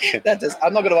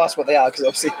 I'm not going to ask what they are because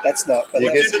obviously that's not. But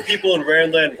What do the people in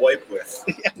Randland wipe with?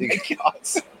 Oh my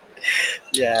God.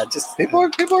 Yeah, just people are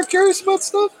curious about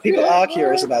stuff. People are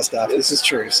curious about stuff. This is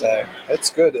true. So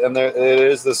it's good, and it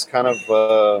is this kind of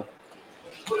I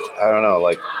don't know,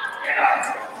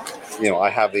 I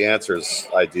have the answers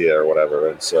idea or whatever,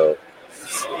 and so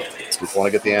people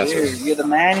want to get the answers. You're the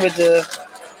man with the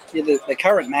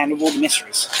current man with all the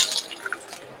mysteries.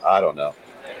 I don't know.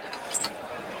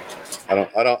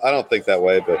 I don't think that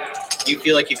way, but Do you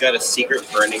feel like you've got a secret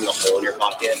burning a hole in your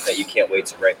pocket that you can't wait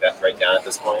to write down at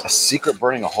this point? a secret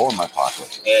burning a hole in my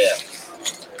pocket. Yeah.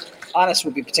 Anis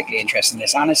would be particularly interested in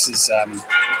this. Anis is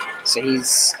so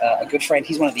he's a good friend.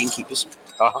 He's one of the innkeepers.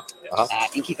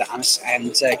 Innkeeper Anis,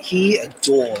 and he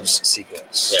adores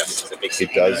secrets. Yeah, it's a big He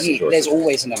secret. does. There's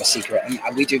always another secret,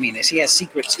 and we do mean this. He has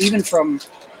secrets even from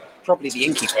probably the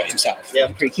innkeeper himself.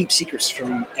 Yeah. He keeps secrets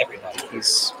from everybody.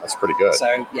 That's pretty good.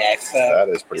 So yeah, if, That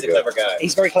is He's pretty a good. clever guy.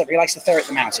 he's very clever. He likes to ferret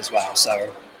them out as well.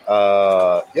 So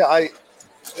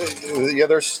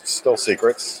There's still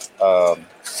secrets.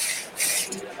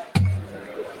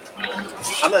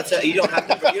 I'm not saying you don't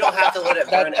have to let it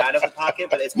burn out of the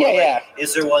pocket, but it's more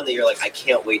is there one that you're like, I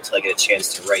can't wait till I get a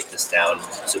chance to write this down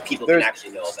so people can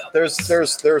actually know about? There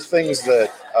are things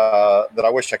that I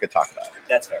wish I could talk about.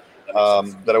 That's fair.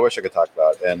 That I wish I could talk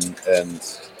about, and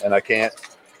I can't,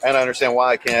 and I understand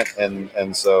why I can't,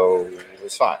 and so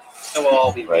it's fine. So we'll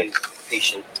all be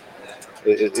patient.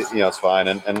 It's fine,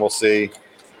 and we'll see.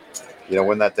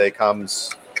 When that day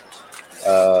comes,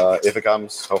 if it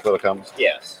comes, hopefully it comes.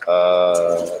 Yes.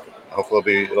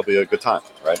 Hopefully it'll be a good time,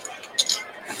 right?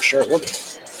 I'm sure it will be.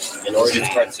 In Origins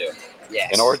Part 2.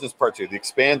 Yes. In Origins Part 2, the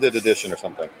expanded edition or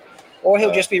something. Or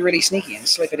he'll just be really sneaky and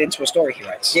slip it into a story he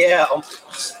writes. Yeah,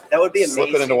 that would be amazing.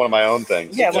 Slip it into one of my own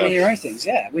things. Yeah, one of your own things.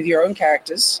 Yeah, with your own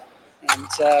characters, and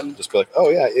just be like, oh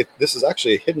yeah, this is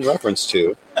actually a hidden reference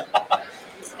to.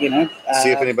 See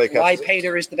if anybody why catches it.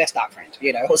 Pater is the best dark friend,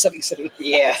 or something sort of.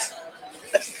 Yeah.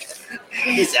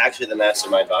 He's actually the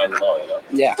mastermind behind them all,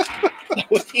 Yeah, that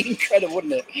would be incredible,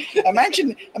 wouldn't it?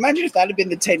 Imagine if that had been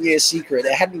the 10-year secret.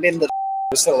 It hadn't been that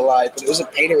was still alive, but it was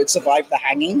that Pater had survived the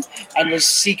hanging and was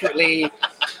secretly,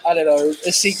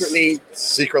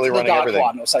 secretly running the dark everything.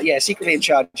 one, or so. Yeah, secretly in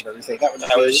charge of everything.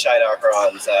 That was Shidar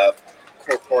Haran's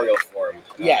corporeal form.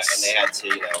 Yes. And they had to,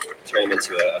 turn him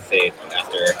into a fade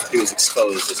after he was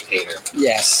exposed as Pater.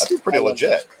 Yes. That'd be pretty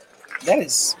legit. That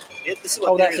is. This is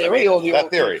what that theory or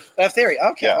that theory. That theory.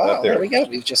 Okay. Yeah, There we go.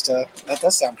 We've just that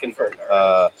does sound confirmed.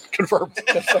 Confirmed.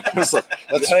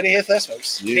 Let's heard it here first,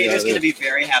 folks. Pater's going to be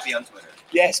very happy on Twitter.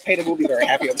 Yes, Pater will be very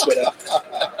happy on Twitter.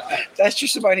 That's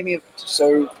just reminding me of.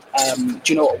 So,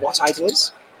 do you know what Idol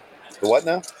is? The what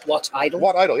now? What Idol?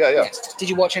 What Idol? Yeah. Yes.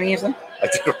 Did you watch any of them? I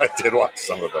did watch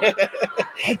some of them.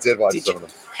 Some of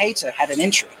them. Pater had an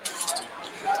entry.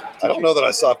 I don't know that I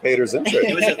saw Pater's entry.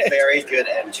 It was a very good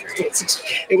entry.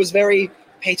 It was very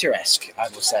Pater-esque, I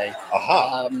will say.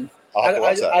 Aha. I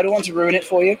don't want to ruin it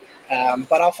for you,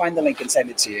 but I'll find the link and send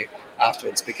it to you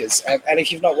afterwards. Because and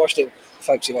if you've not watched it,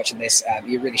 folks who are watching this,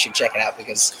 you really should check it out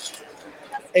because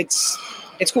it's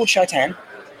called Shaitan.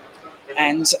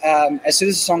 And as soon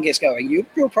as the song gets going,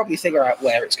 you'll probably figure out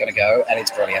where it's going to go, and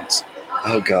it's brilliant.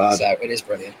 Oh God! So it is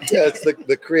brilliant. Yeah, it's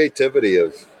the creativity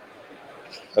of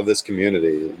this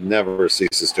community never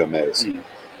ceases to amaze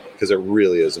because it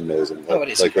really is amazing. It is like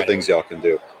incredible. the things y'all can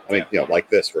do. I mean, like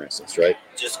this, for instance, right?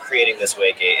 Just creating this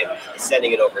Waygate and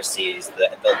sending it overseas, the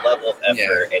level of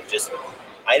effort and just.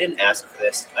 I didn't ask for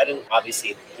this.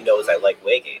 Obviously, he knows I like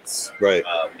Waygates. Right.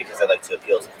 Because I like to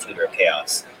appeal to the tutor of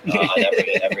chaos on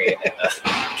every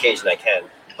occasion I can.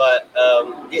 But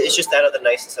it's just out of the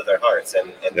nicest of their hearts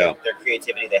and their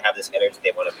creativity. They have this energy.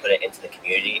 They want to put it into the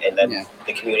community, and then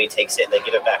the community takes it and they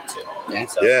give it back to them. Yeah.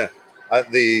 So,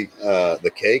 the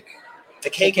cake. The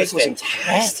cake was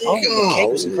fantastic. The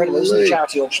cake was incredible. It was a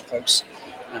charity auction, folks.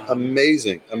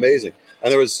 Amazing. And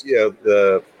there was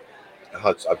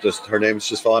her name's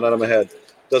just falling out of my head.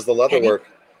 Does the leather work?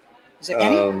 Is it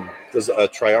Penny? Does a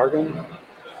Triargon?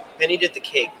 Penny did the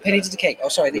cake. Penny did the cake. Oh,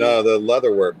 sorry. No, the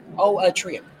leather work. Oh,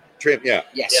 Trium. Trium, yeah.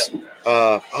 Yes.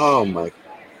 Oh my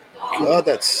God,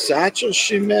 that satchel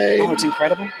she made. Oh, it's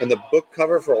incredible. And the book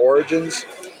cover for Origins.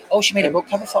 Oh, she made a book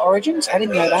cover for Origins? I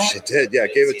didn't know that. She did, yeah.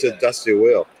 Gave it to Dusty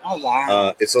Wheel. Oh,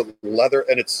 wow. It's a leather,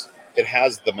 and it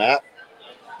has the map.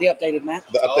 The updated map?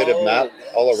 The updated map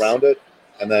all around it.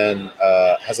 And then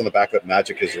has on the back of it,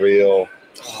 magic is real.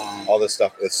 All this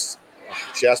stuff.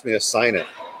 She asked me to sign it.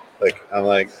 I'm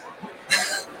like,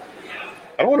 I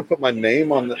don't want to put my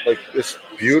name on this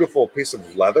beautiful piece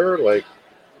of leather.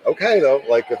 Okay though.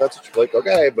 If that's what you like,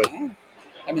 okay. But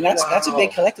I mean, that's a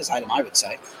big collector's item, I would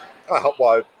say.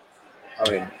 Skyrocketed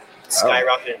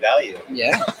in value.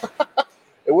 Yeah.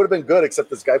 It would have been good,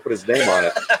 except this guy put his name on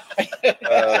it.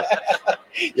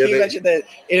 Can you imagine that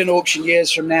in an auction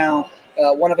years from now,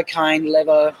 one of a kind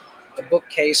leather, a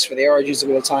bookcase for the Origins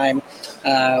of all time,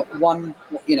 and then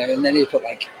you put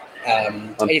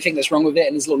anything that's wrong with it,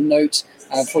 and there's a little note.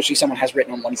 Unfortunately, someone has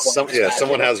written on one corner.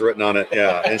 Someone has written on it,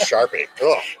 in Sharpie.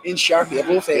 Ugh. In Sharpie, of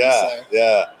all things.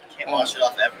 Yeah. Can't wash it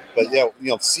off ever. But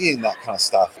yeah, seeing that kind of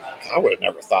stuff, I would have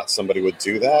never thought somebody would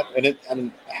do that.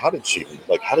 And how did she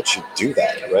do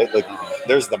that? Right? Like,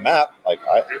 there's the map. Like,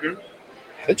 how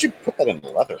did you put that in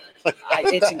leather?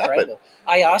 It's incredible.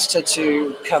 I asked her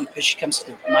to come because she comes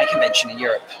to my convention in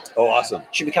Europe. Oh, awesome!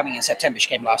 She'll be coming in September. She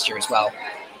came last year as well.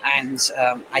 And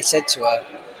I said to her,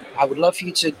 I would love for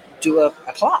you to do a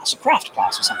class, a craft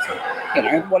class or something.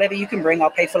 Whatever you can bring.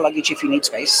 I'll pay for luggage if you need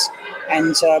space.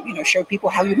 And, show people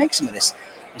how you make some of this.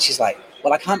 And she's like,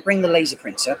 well, I can't bring the laser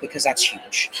printer because that's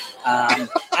huge. And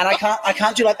I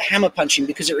can't do like the hammer punching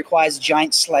because it requires a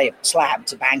giant slab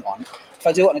to bang on. If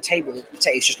I do it on a table,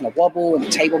 it's just going to wobble and the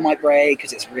table might break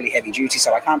because it's really heavy duty.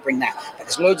 So I can't bring that. But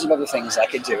there's loads of other things I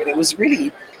could do. And it was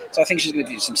really... So I think she's going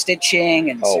to do some stitching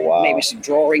and maybe some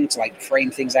drawing to like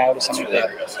frame things out or something.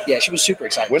 Yeah, she was super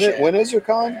excited. When is your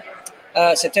con?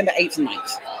 September 8th and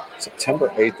 9th. September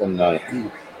 8th and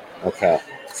 9th. Okay.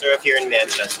 So if you're in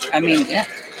Manchester. Yeah.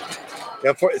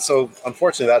 Yeah. So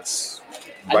unfortunately, that's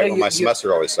right when my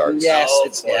semester always starts. Yes.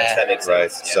 That makes sense.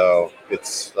 Right. Yeah. So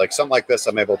it's like something like this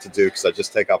I'm able to do because I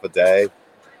just take off a day.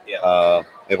 Yeah.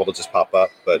 Able to just pop up,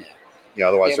 but.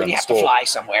 Otherwise when you have to fly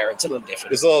somewhere, it's a little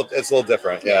different. It's a little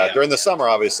different. Yeah. During the summer,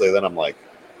 obviously, then I'm like,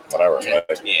 whatever.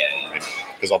 Right? Yeah.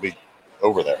 Because I'll be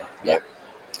over there. Yeah.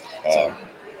 Right? So,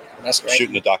 that's great.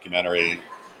 Shooting a documentary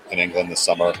in England this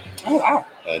summer. Oh wow!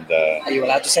 And are you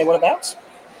allowed to say what about?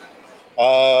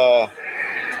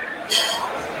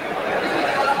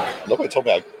 Nobody told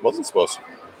me I wasn't supposed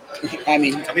to. I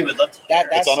mean, we would love to.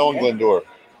 It's on Owen Glendower.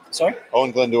 Sorry.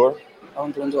 Owen Glendower.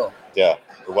 Owen Glendower. Yeah,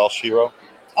 the Welsh hero.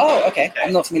 Oh, okay.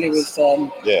 I'm not familiar with.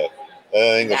 Yeah,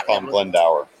 in English call him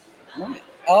Glendower. Right.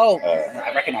 Oh,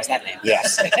 I recognize that name.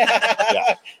 Yes.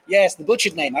 Yeah. Yes, the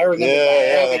butchered name. I remember.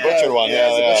 Yeah, the butchered one. Yeah,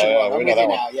 the butchered one. we know that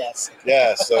one. Now, yes.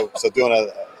 Yeah. So doing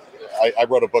I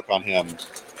wrote a book on him.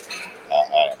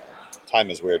 Time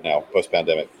is weird now, post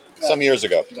pandemic. Some years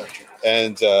ago,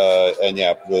 and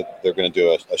yeah, they're going to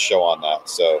do a show on that.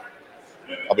 So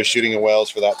I'll be shooting in Wales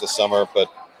for that this summer, but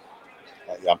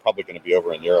I'm probably going to be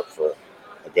over in Europe for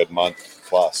a good month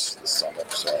plus this summer.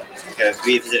 So okay,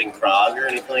 be visiting Prague or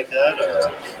anything like that,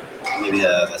 or maybe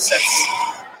a sets.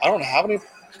 I don't have any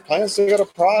plans to go to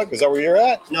Prague. Is that where you're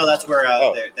at? No, that's where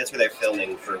they're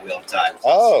filming for Wheel of Time.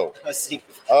 Oh, I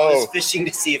was fishing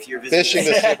to see if you're visiting.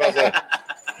 Fishing to see if I was there.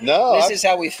 No, this is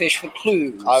how we fish for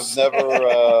clues.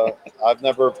 I've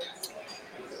never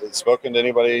spoken to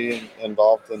anybody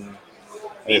involved in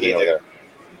anything over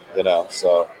there.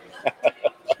 So.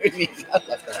 I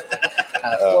love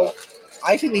that.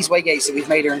 I think these waygates that we've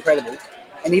made are incredible,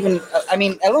 and even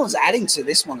everyone's adding to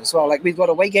this one as well. Like we've got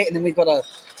a waygate, and then we've got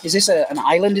is this an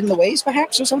island in the ways,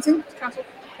 perhaps, or something? Castle.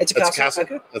 It's a castle.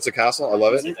 Okay. It's a castle. I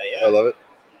love it. Yeah. I love it.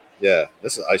 Yeah,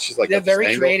 this is. She's like. They're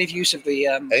very creative use of the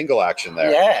angle action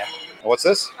there. Yeah. What's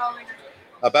this? Ballerina.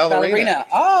 A ballerina.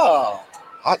 Oh.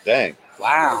 Hot dang.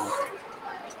 Wow.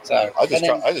 So I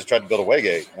just tried to build a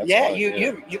waygate. Yeah,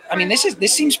 you. I mean,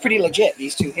 this seems pretty legit.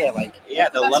 These two here, like. Yeah,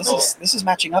 the level. This is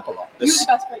matching up a lot. The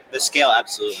scale,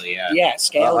 absolutely. Yeah. Yeah,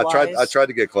 scale. I tried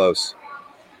to get close.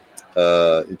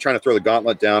 You're trying to throw the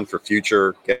gauntlet down for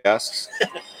future guests.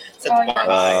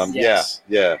 Yes.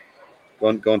 Yeah.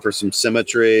 Going for some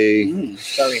symmetry.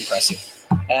 Very impressive.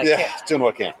 Doing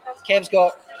what I can. Kev's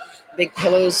got big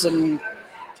pillars, and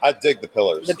I dig the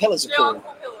pillars. the pillars are cool.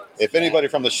 If anybody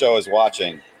from the show is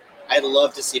watching, I'd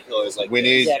love to see pillars like we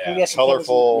this. need can we get some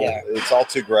colorful. pillars? Yeah. It's all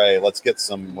too gray. Let's get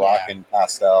some rock and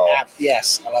pastel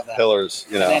Yes, I love that. pillars.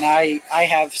 And then I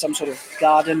have some sort of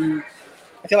garden.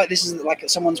 I feel like this is like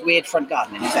someone's weird front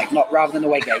garden, in effect, not rather than the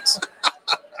waygates.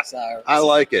 So I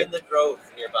like it. In the grove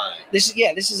nearby. This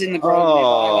is in the grove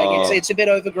nearby. Like it's a bit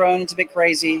overgrown. It's a bit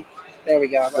crazy. There we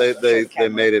go. They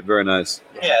made it very nice.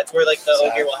 Yeah, it's where like the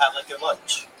ogre will have like their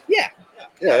lunch. Yeah.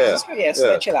 It's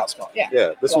a chill out spot.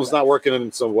 Yeah. This one's not working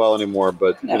in so well anymore,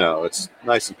 but it's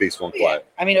nice and peaceful and quiet.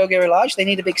 I mean, Ogre Large, they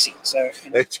need a big seat, so.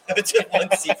 It's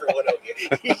one seat for one ogre.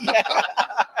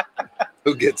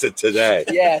 Who gets it today?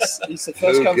 Yes, it's the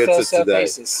first come, first served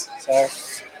basis. So.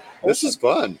 This is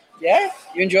fun. Yeah,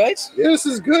 you enjoyed? Yeah, this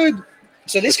is good.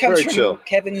 So this comes from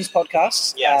Kevin's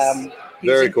podcast. Yes.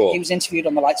 Very cool. He was interviewed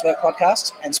on the Lightswork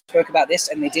podcast and spoke about this,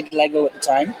 and they did Lego at the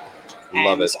time.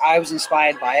 Love it. I was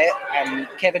inspired by it, and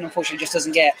Kevin unfortunately just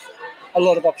doesn't get a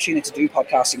lot of opportunity to do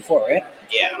podcasting for it.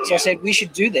 Yeah. So I said we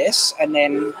should do this, and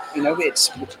then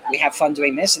we have fun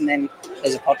doing this, and then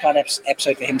there's a podcast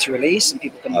episode for him to release, and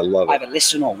people can either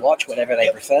listen or watch whatever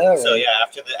they prefer. So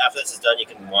after this is done, you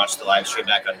can watch the live stream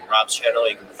back on Rob's channel.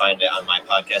 You can find it on my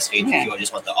podcast feed if you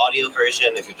just want the audio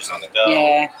version. If you're just on the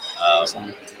go,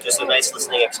 just a nice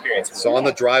listening experience. So on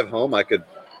the drive home, I could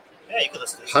Yeah, you can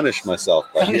listen to this. punish myself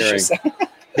by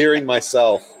hearing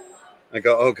myself. I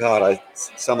go, oh God, I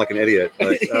sound like an idiot.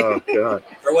 Like, oh God.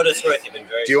 For what it's worth, you've been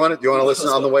very. Do you want to listen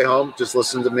on the way home? Just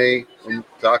listen to me when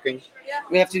talking.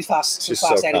 We have to do fast She's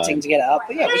editing so kind. to get it up.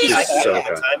 But yeah, we She's can do so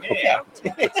that. kind.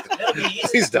 It'll be easy.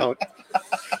 Please don't.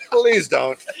 Please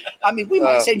don't. I mean, we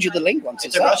might send you the link once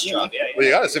It's it's a up. restaurant. Yeah. Well,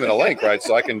 you got to send me a link, right?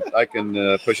 So I can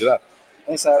push it up.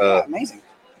 It's amazing.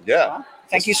 Yeah.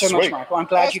 Thank you so much, Sweet. Michael. I'm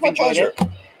glad That's you've my enjoyed pleasure. it.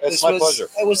 It's my pleasure.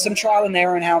 It was some trial and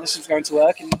error in how this was going to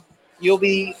work, and you'll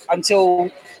be, until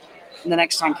the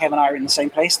next time Kev and I are in the same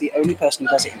place, the only person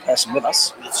who does it in person with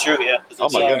us. That's true. Yeah. Oh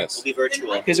my goodness. It'll be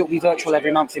virtual. Because it will be virtual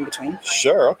every month in between.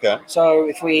 Sure. Okay. So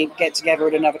if we get together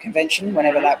at another convention,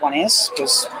 whenever that one is,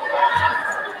 because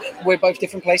we're both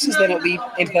different places, then it'll be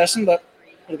in person, but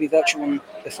it'll be virtual one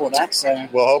before that. So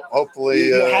Well, hopefully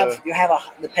you have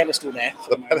the pedestal there.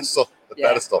 the pedestal,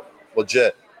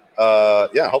 legit.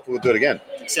 Yeah. Hopefully we'll do it again.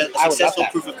 Successful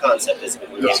proof of concept is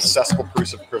it? Successful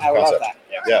proof of I would love concept.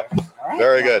 that. Yeah. All right.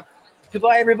 Very good.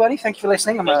 Goodbye, everybody. Thank you for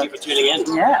listening. Thank you for tuning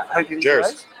in. Yeah, I hope you enjoyed.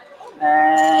 Cheers.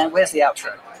 And where's the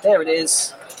outro? There it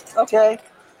is. Okay.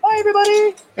 Bye,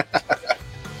 everybody.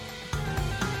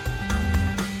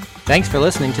 Thanks for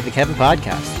listening to the Kevin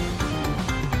Podcast.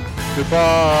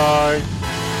 Goodbye.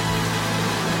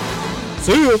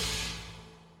 See you.